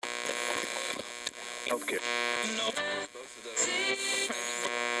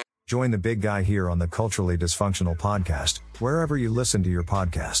Join the big guy here on the Culturally Dysfunctional Podcast, wherever you listen to your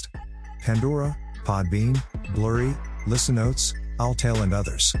podcast. Pandora, Podbean, Blurry, Listen Notes, Alltel, and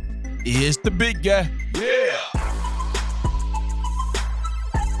others. It's the big guy. Yeah.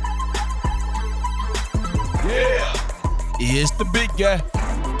 Yeah. It's the big guy.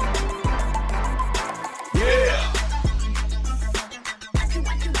 Yeah.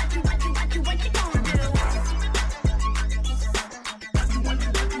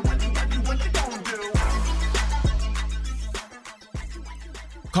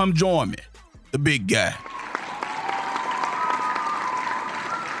 Come join me, the big guy.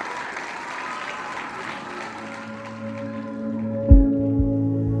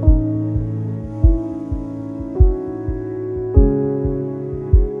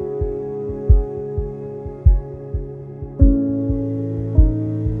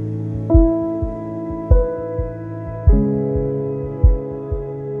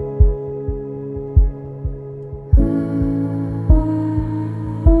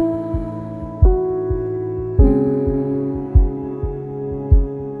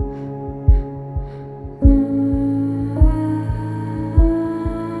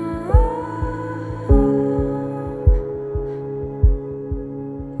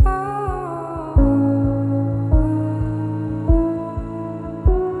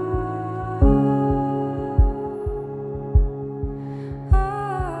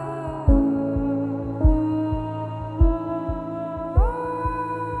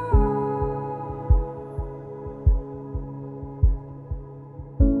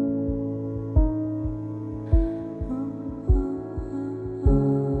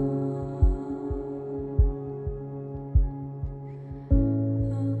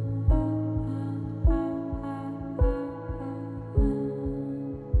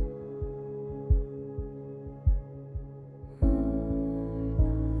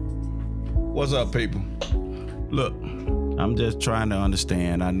 What's up, people? Look, I'm just trying to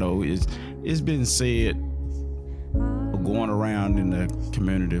understand. I know it's been said going around in the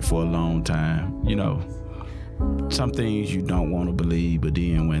community for a long time. You know, some things you don't want to believe, but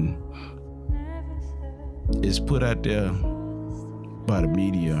then when it's put out there by the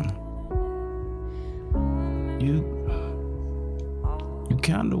media, you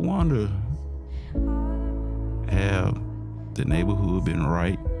kind of wonder, have the neighborhood been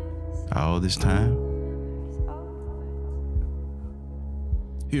right all this time?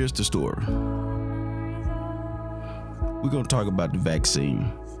 Here's the story. We're going to talk about the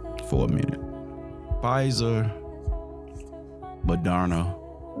vaccine for a minute. Pfizer, Moderna,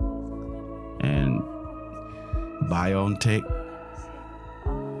 and BioNTech.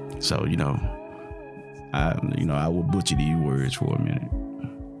 So, I will butcher these words for a minute.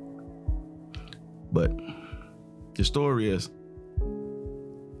 But the story is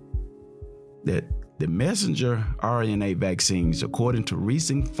that the messenger RNA vaccines, according to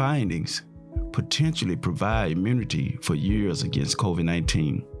recent findings, potentially provide immunity for years against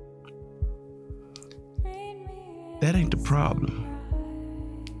COVID-19. That ain't the problem.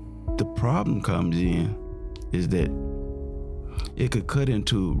 The problem comes in is that it could cut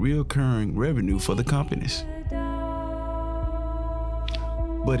into recurring revenue for the companies.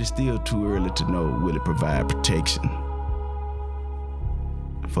 But it's still too early to know will it provide protection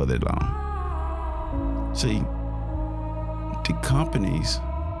for that long. See, the companies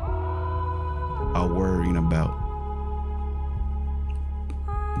are worrying about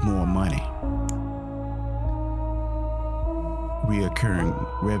more money, reoccurring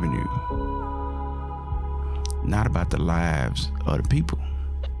revenue, not about the lives of the people.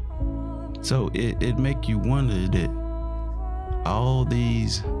 So it make you wonder that all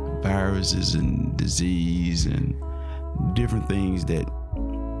these viruses and disease and different things that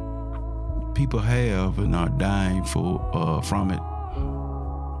people have and are dying from it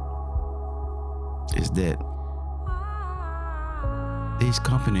is that these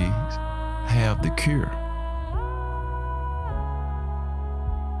companies have the cure,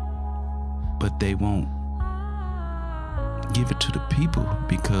 but they won't give it to the people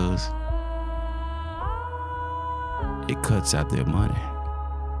because it cuts out their money.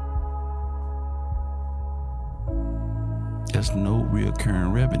 There's no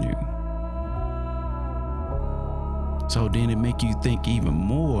recurring revenue. So then it make you think even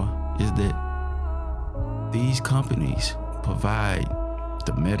more is that these companies provide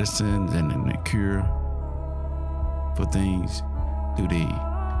the medicines and the cure for things. Do they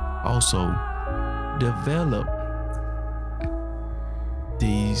also develop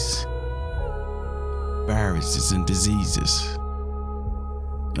these viruses and diseases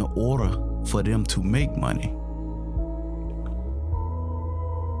in order for them to make money.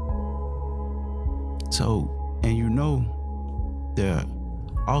 So, and you know, there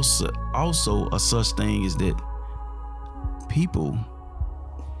also a such thing is that people,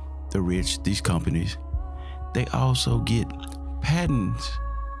 the rich, these companies, they also get patents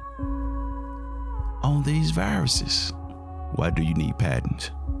on these viruses. Why do you need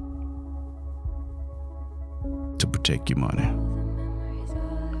patents? To protect your money.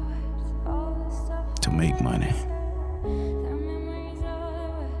 To make money.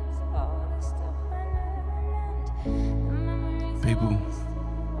 People,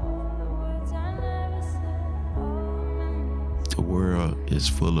 the world is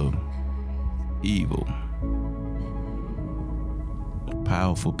full of evil,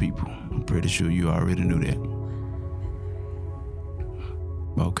 powerful people. I'm pretty sure you already knew that.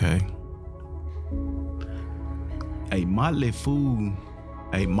 Okay. A Motley Fool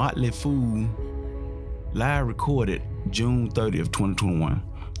live recorded June 30th, 2021.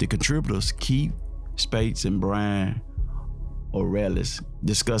 The contributors Keith Spates and Brian O'Reilly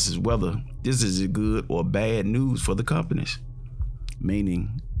discusses whether this is good or bad news for the companies,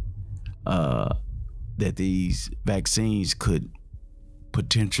 meaning that these vaccines could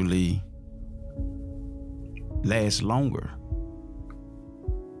potentially last longer,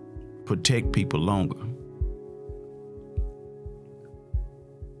 protect people longer.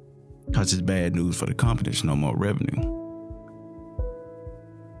 Because it's bad news for the companies, no more revenue.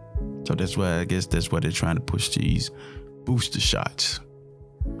 So that's why, I guess that's why they're trying to push these booster shots.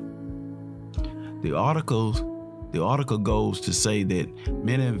 The article goes to say that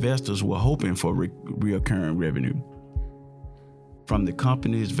many investors were hoping for reoccurring revenue from the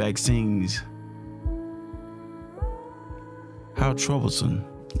company's vaccines. How troublesome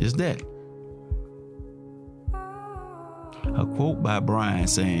is that? A quote by Brian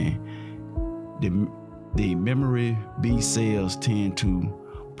saying, the memory B cells tend to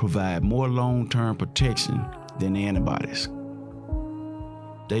provide more long-term protection than the antibodies.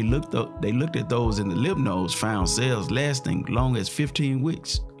 They looked at those in the lymph nodes, found cells lasting long as 15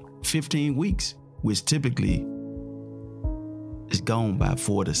 weeks, which typically is gone by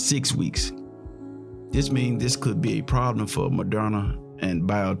 4 to 6 weeks. This means this could be a problem for Moderna and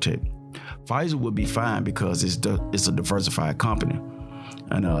BioNTech. Pfizer would be fine because it's a diversified company,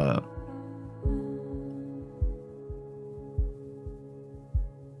 and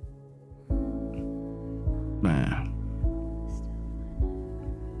man,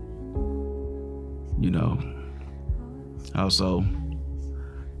 you know. Also,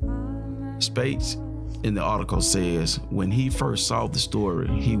 Spates in the article says when he first saw the story,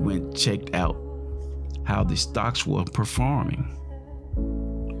 he checked out how the stocks were performing.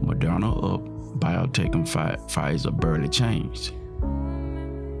 Moderna up, BioNTech and Pfizer barely changed.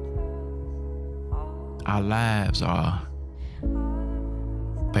 Our lives are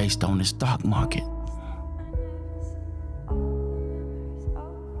based on the stock market.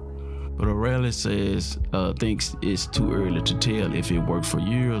 But O'Reilly says, thinks it's too early to tell if it worked for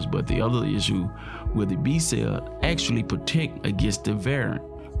years, but the other issue will the B cell actually protect against the variant?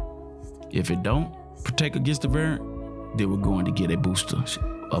 If it don't protect against the variant, then we're going to get a booster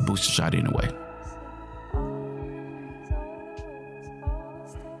shot anyway.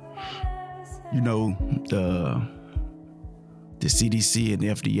 You know, the CDC and the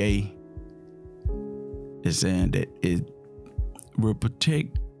FDA is saying that it will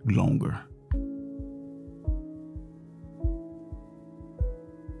protect longer.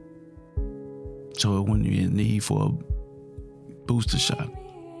 So it wouldn't be a need for a booster shot.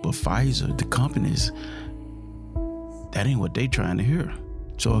 But Pfizer, the companies, that ain't what they trying to hear.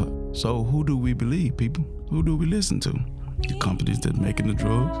 So who do we believe, people? Who do we listen to? The companies that making the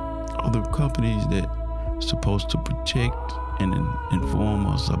drugs, or the companies that supposed to protect and inform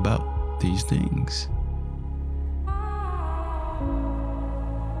us about these things?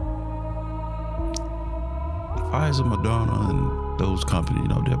 Pfizer, Moderna, and those companies, you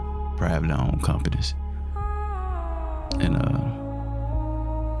know, they're privately owned companies. And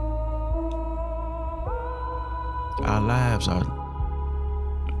our lives are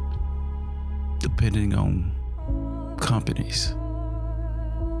depending on companies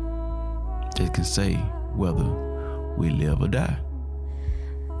that can say whether we live or die.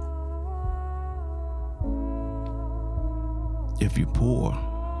 If you're poor,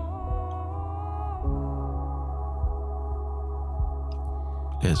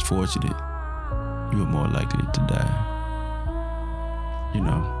 less fortunate, you're more likely to die. You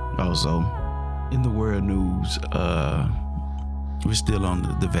know, also in the world news, we're still on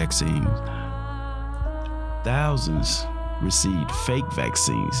the vaccines. Thousands received fake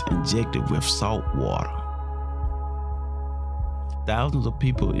vaccines injected with salt water. Thousands of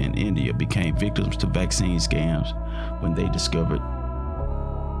people in India became victims to vaccine scams when they discovered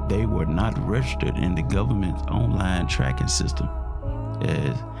they were not registered in the government's online tracking system.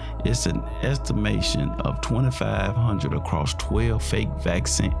 It's an estimation of 2,500 across 12 fake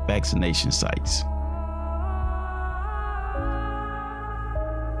vaccination sites.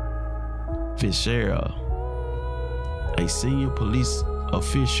 Fitzgerald, a senior police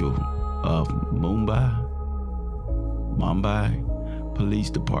official of Mumbai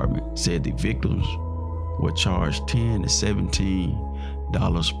Police Department, said the victims were charged $10 to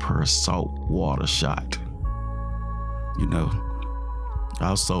 $17 per salt water shot.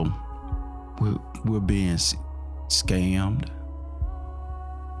 Also, we're being scammed.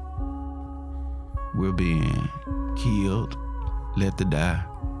 We're being killed, left to die.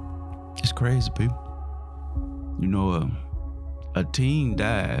 It's crazy, people. A teen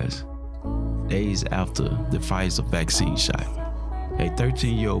dies days after the Pfizer vaccine shot. A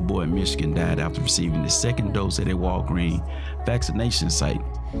 13-year-old boy in Michigan died after receiving the second dose at a Walgreens vaccination site.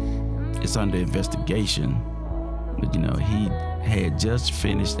 It's under investigation, but he had just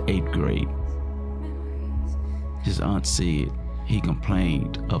finished 8th grade. His aunt said he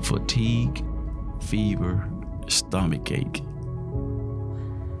complained of fatigue, fever, stomach ache.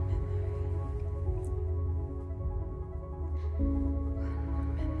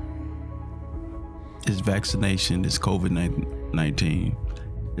 This vaccination, this COVID-19,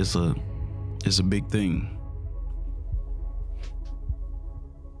 it's a big thing.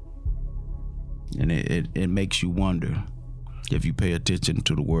 And it makes you wonder, if you pay attention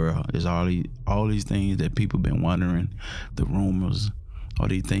to the world, is all these things that people been wondering, the rumors, are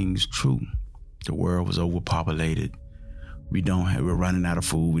these things true? The world was overpopulated. We're running out of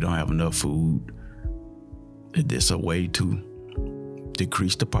food. We don't have enough food. Is this a way to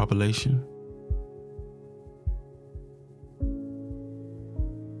decrease the population?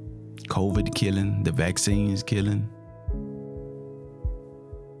 COVID killing, the vaccines killing.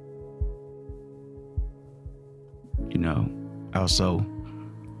 Also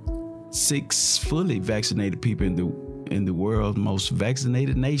 6 fully vaccinated people in the world's most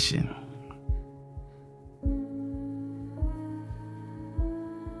vaccinated nation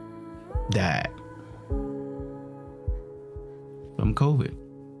died from COVID.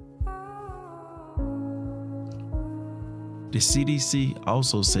 The CDC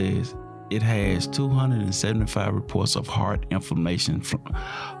also says it has 275 reports of heart inflammation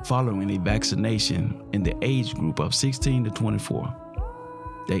following a vaccination in the age group of 16 to 24.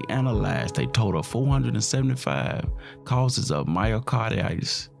 They analyzed a total of 475 causes of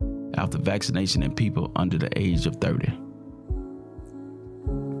myocarditis after vaccination in people under the age of 30.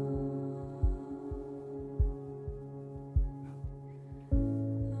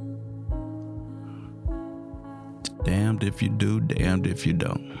 Damned if you do, damned if you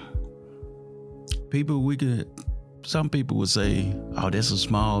don't. Some people would say, oh, that's a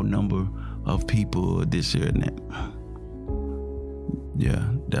small number of people this year and that. Yeah,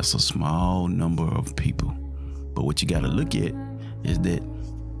 that's a small number of people. But what you got to look at is that,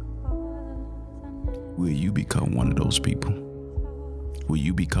 will you become one of those people? Will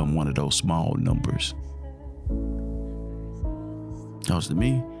you become one of those small numbers? Because to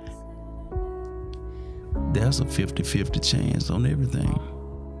me, there's a 50-50 chance on everything.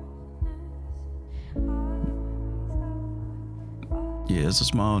 Yeah, it's a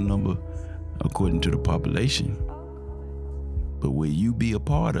small number according to the population. But will you be a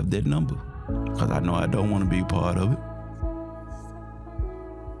part of that number? Because I know I don't want to be a part of it.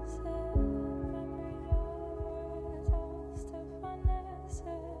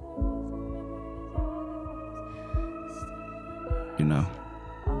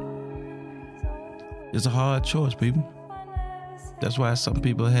 It's a hard choice, people. That's why some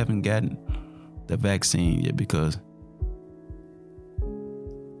people haven't gotten the vaccine yet, because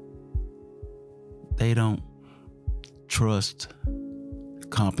they don't trust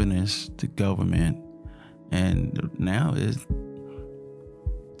companies, the government, and now it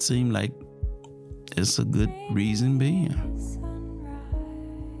seems like it's a good reason being.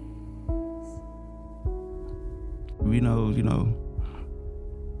 We know,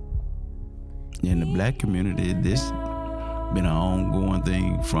 in the black community, this been an ongoing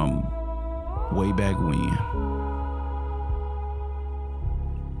thing from way back when.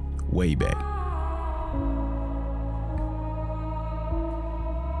 Way back.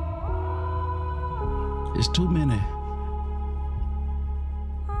 There's too many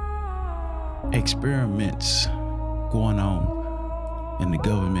experiments going on in the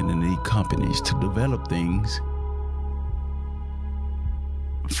government and the companies to develop things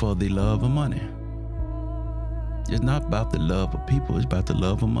for the love of money. It's not about the love of people, it's about the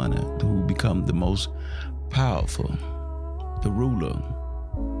love of money, who become the most powerful, the ruler.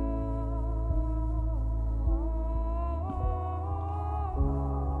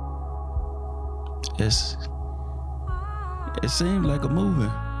 It seems like a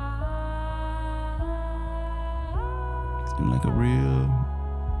movie. It seems like a real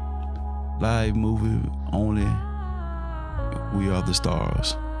live movie, only we are the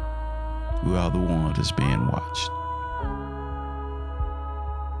stars. We are the ones that's being watched.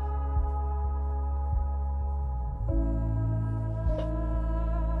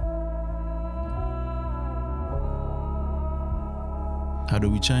 How do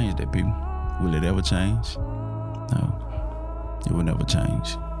we change that, people? Will it ever change? No, it will never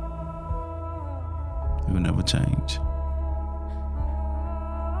change. It will never change.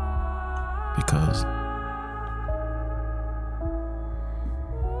 Because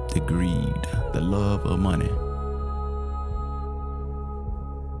the greed, the love of money,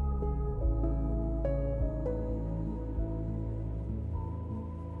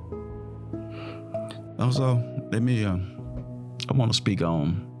 also, I want to speak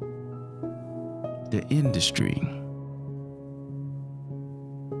on the industry.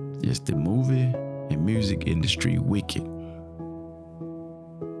 It's the movie and music industry wicked.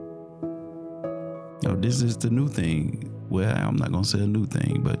 Now, this is the new thing. Well, I'm not going to say a new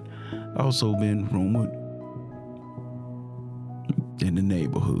thing, but also been rumored in the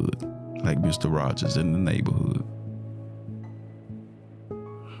neighborhood, like Mr. Rogers in the neighborhood.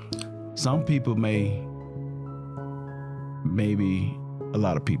 Some people maybe a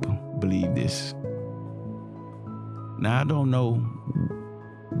lot of people believe this. Now, I don't know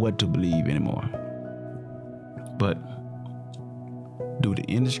what to believe anymore, but do the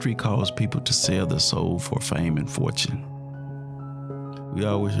industry cause people to sell their soul for fame and fortune? We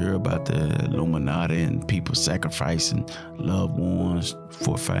always hear about the Illuminati and people sacrificing loved ones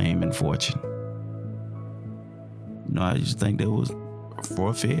for fame and fortune. No, I just think that was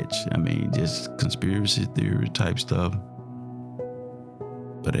far-fetched. I mean, just conspiracy theory type stuff.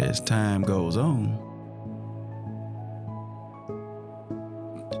 But as time goes on,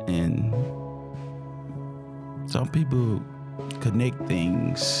 and some people connect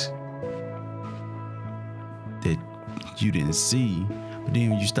things that you didn't see, but then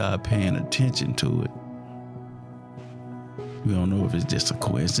when you start paying attention to it, we don't know if it's just a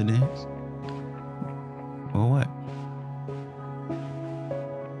coincidence or what.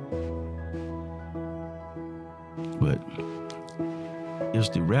 But it's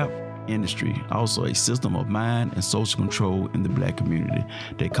the rap industry, also a system of mind and social control in the black community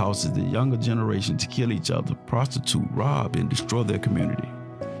that causes the younger generation to kill each other, prostitute, rob, and destroy their community.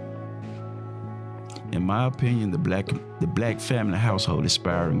 In my opinion, the black family household is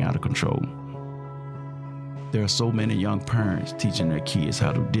spiraling out of control. There are so many young parents teaching their kids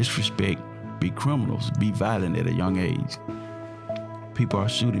how to disrespect, be criminals, be violent at a young age. People are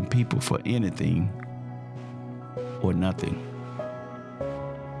shooting people for anything or nothing.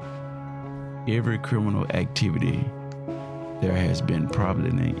 Every criminal activity, there has been probably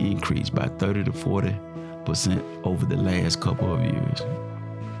an increase by 30 to 40% over the last couple of years.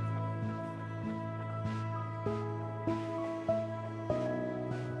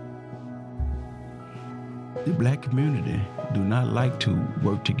 The black community do not like to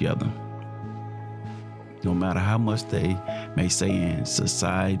work together. No matter how much they may say in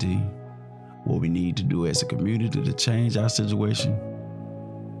society, what we need to do as a community to change our situation,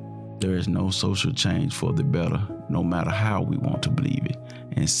 there is no social change for the better, no matter how we want to believe it.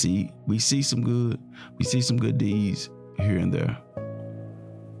 And we see some good deeds here and there.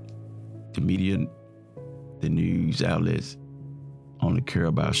 The media, the news outlets only care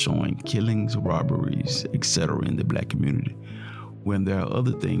about showing killings, robberies, etc. in the black community, when there are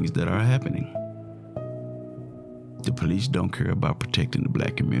other things that are happening. The police don't care about protecting the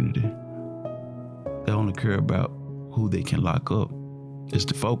black community. They only care about who they can lock up. It's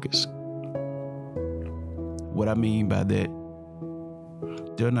the focus. What I mean by that,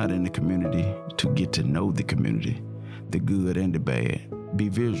 they're not in the community to get to know the community, the good and the bad. Be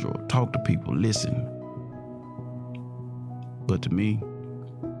visual, talk to people, listen. But to me,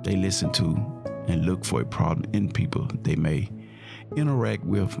 they listen to and look for a problem in people they may interact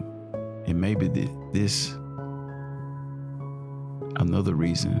with, and maybe this another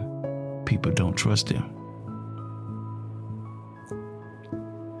reason people don't trust them.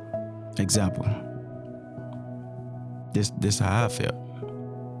 Example. This how I felt.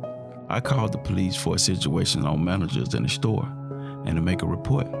 I called the police for a situation on managers in the store and to make a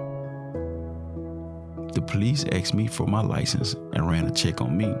report. The The police asked me for my license and ran a check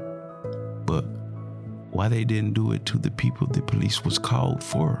on me. But why they didn't do it to the people the police was called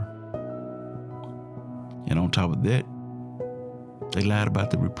for? And on top of that, they lied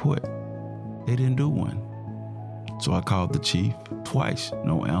about the report. They didn't do one. So I called the chief twice.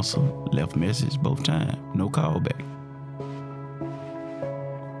 No answer. Left message both times. No call back.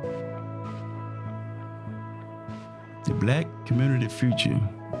 The black community future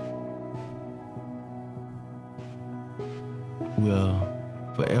will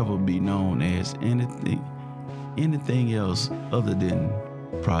forever be known as anything else other than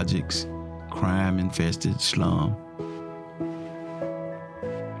projects, crime-infested slum,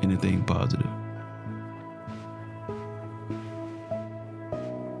 anything positive.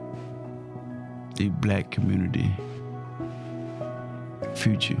 The black community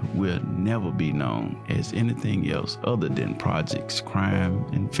future will never be known as anything else other than projects,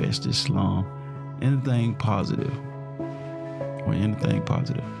 crime-infested slum, anything positive, or anything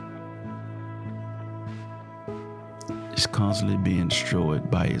positive. It's constantly being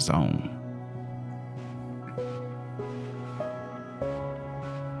destroyed by its own.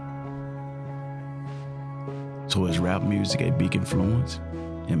 So is rap music a big influence?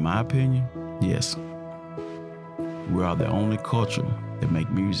 In my opinion, yes. We are the only culture that make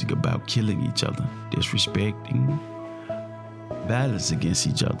music about killing each other, disrespecting, violence against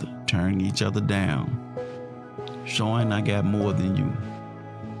each other, turning each other down, showing I got more than you,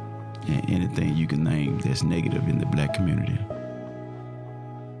 and anything you can name that's negative in the black community.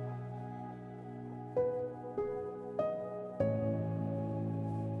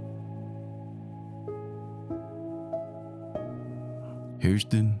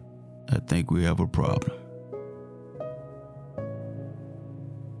 Houston, I think we have a problem.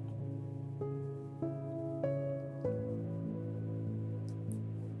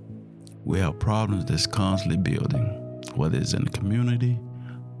 We have problems that's constantly building, whether it's in the community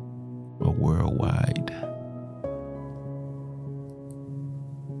or worldwide.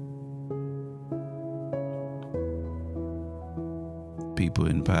 People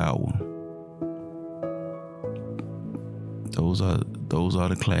in power. Those are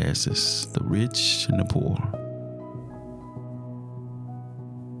the classes, the rich and the poor.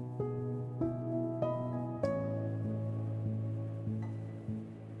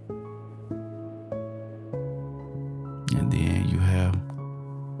 And then you have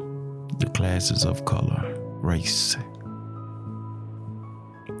the classes of color, race.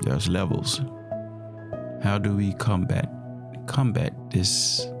 There's levels. How do we combat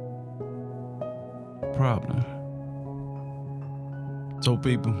this problem? So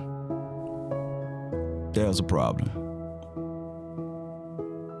people, there's a problem.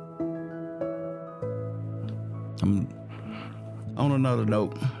 On another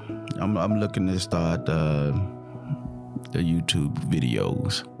note, I'm looking to start the YouTube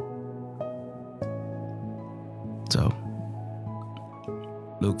videos. So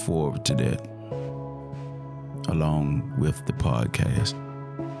look forward to that along with the podcast.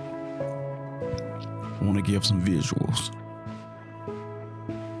 I want to give some visuals.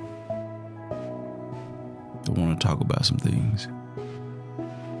 I want to talk about some things.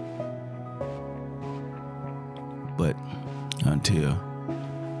 But until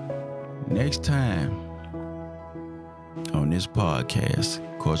next time on this podcast,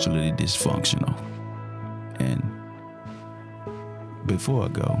 Culturally Dysfunctional. And before I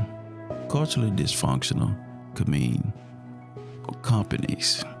go, culturally dysfunctional could mean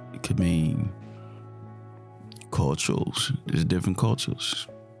companies. It could mean cultures. There's different cultures.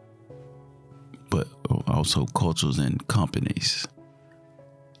 But also cultures and companies.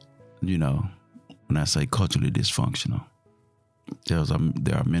 You know, when I say culturally dysfunctional, there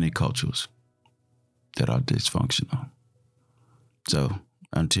are many cultures that are dysfunctional. So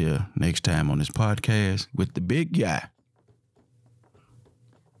until next time on this podcast with the big guy,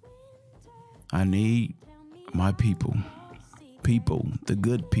 I need my people, the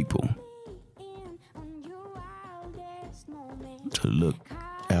good people, to look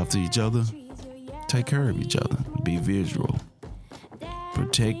after each other, take care of each other, be visual,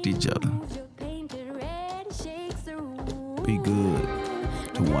 protect each other, be good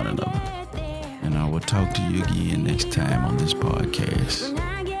to one another. And I will talk to you again next time on this podcast.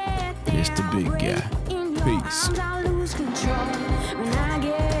 It's the big guy. Peace.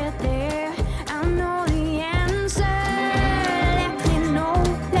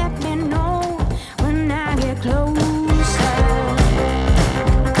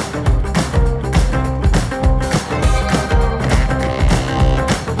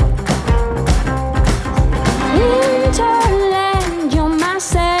 Winterland, you're my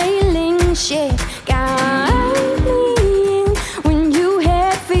sailing ship.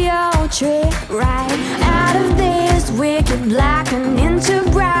 trip right out of this wicked black and into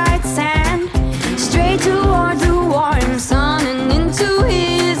bright sand, straight toward the warm sun and into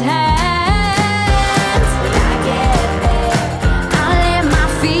his hands. When I get there, I'll let my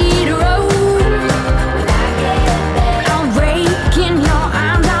feet roll. When I get there, I'll break in your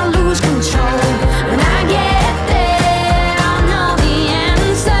arms, I'll lose control. When I get there, I'll know the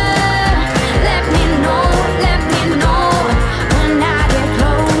answer. Let me know when I get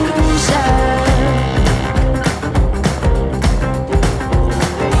closer.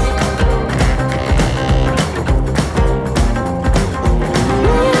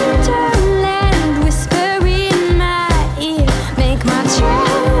 Winterland whisper in my ear, make my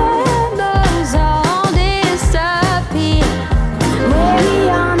troubles all disappear. Way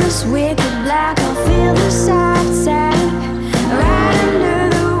beyond this wicked black, I'll feel the soft sand right under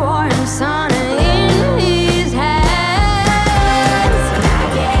the warm sun in his hands. When I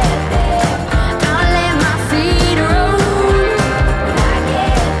get there, I'll let my feet roll. When I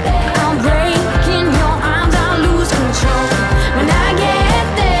get there, I'll break in your arms, I'll lose control. When I get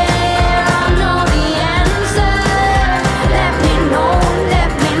there, I'll know the answer. Let me know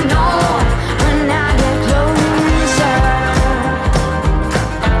when I get closer.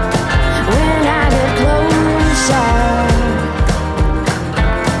 When I get closer.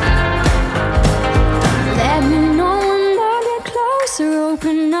 Let me know when I get closer.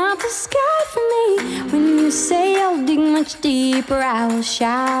 Open up the sky for me. When you say I'll dig much deeper, I will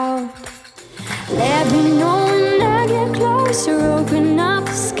shout. Let me know when I get closer. Open up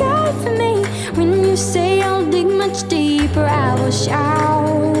the sky for me. When you say I'll dig much deeper, I will shout.